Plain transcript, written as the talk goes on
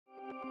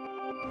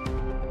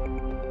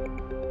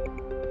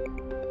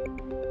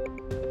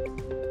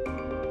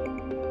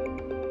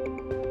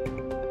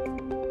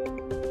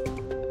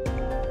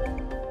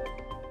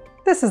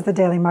This is the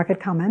Daily Market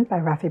Comment by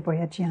Rafi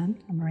Boyadjian.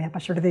 I'm Maria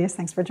Pachurdias.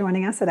 Thanks for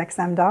joining us at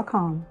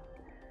XM.com.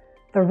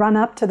 The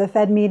run-up to the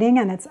Fed meeting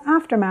and its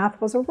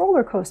aftermath was a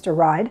roller coaster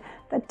ride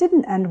that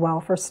didn't end well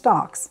for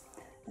stocks.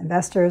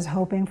 Investors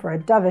hoping for a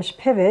dovish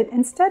pivot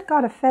instead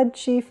got a Fed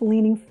chief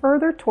leaning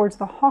further towards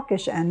the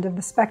hawkish end of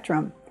the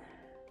spectrum.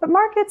 But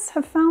markets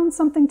have found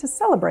something to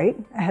celebrate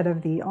ahead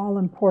of the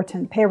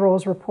all-important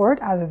payrolls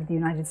report out of the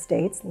United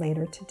States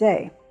later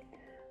today.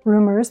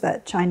 Rumors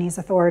that Chinese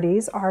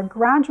authorities are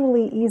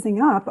gradually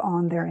easing up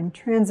on their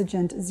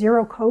intransigent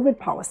zero-COVID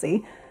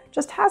policy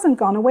just hasn't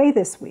gone away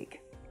this week.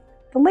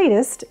 The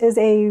latest is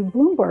a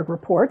Bloomberg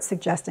report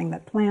suggesting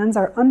that plans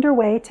are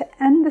underway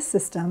to end the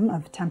system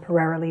of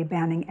temporarily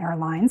banning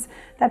airlines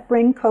that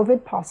bring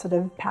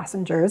COVID-positive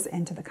passengers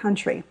into the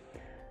country.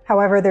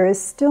 However, there is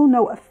still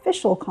no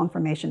official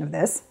confirmation of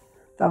this,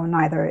 though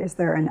neither is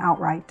there an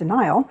outright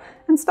denial,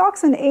 and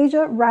stocks in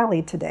Asia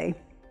rallied today.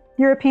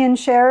 European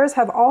shares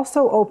have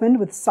also opened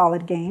with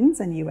solid gains,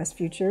 and U.S.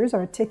 futures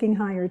are ticking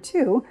higher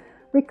too,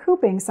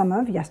 recouping some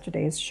of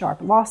yesterday's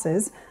sharp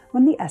losses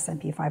when the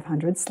S&P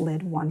 500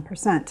 slid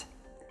 1%.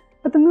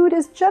 But the mood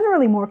is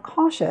generally more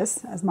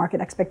cautious as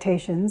market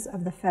expectations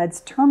of the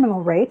Fed's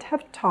terminal rate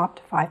have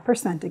topped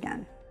 5%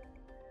 again.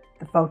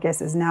 The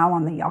focus is now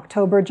on the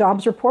October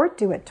jobs report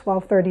due at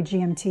 12:30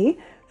 GMT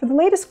for the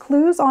latest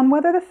clues on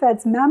whether the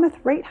Fed's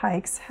mammoth rate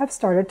hikes have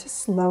started to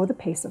slow the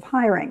pace of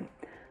hiring.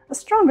 A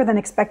stronger than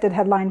expected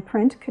headline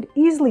print could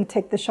easily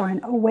take the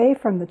shine away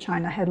from the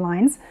China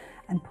headlines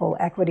and pull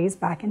equities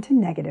back into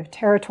negative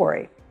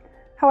territory.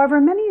 However,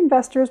 many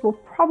investors will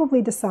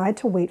probably decide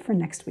to wait for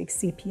next week's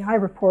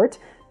CPI report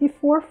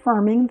before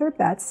firming their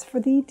bets for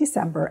the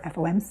December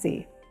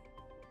FOMC.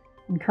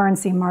 In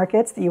currency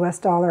markets, the US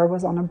dollar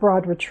was on a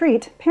broad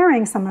retreat,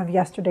 pairing some of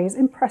yesterday's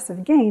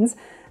impressive gains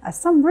as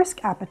some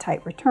risk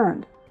appetite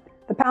returned.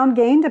 The pound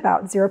gained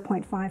about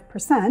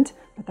 0.5%,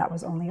 but that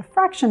was only a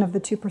fraction of the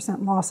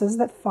 2% losses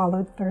that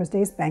followed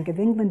Thursday's Bank of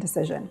England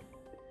decision.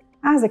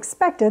 As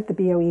expected, the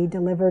BoE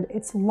delivered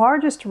its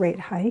largest rate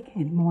hike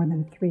in more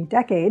than 3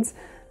 decades,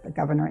 but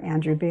Governor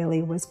Andrew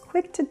Bailey was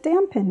quick to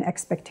dampen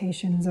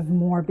expectations of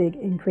more big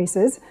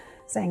increases,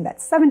 saying that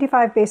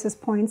 75 basis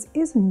points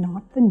is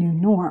not the new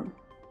norm.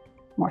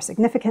 More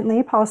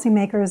significantly,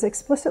 policymakers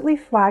explicitly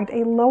flagged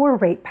a lower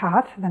rate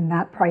path than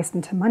that priced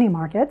into money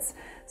markets,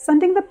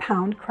 sending the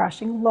pound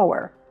crashing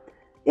lower.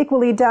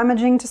 Equally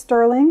damaging to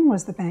sterling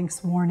was the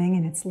bank's warning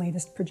in its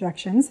latest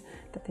projections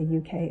that the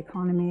UK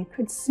economy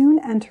could soon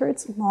enter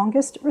its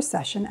longest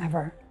recession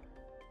ever.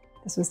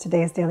 This was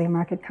today's Daily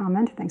Market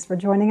Comment. Thanks for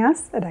joining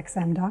us at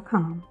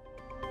XM.com.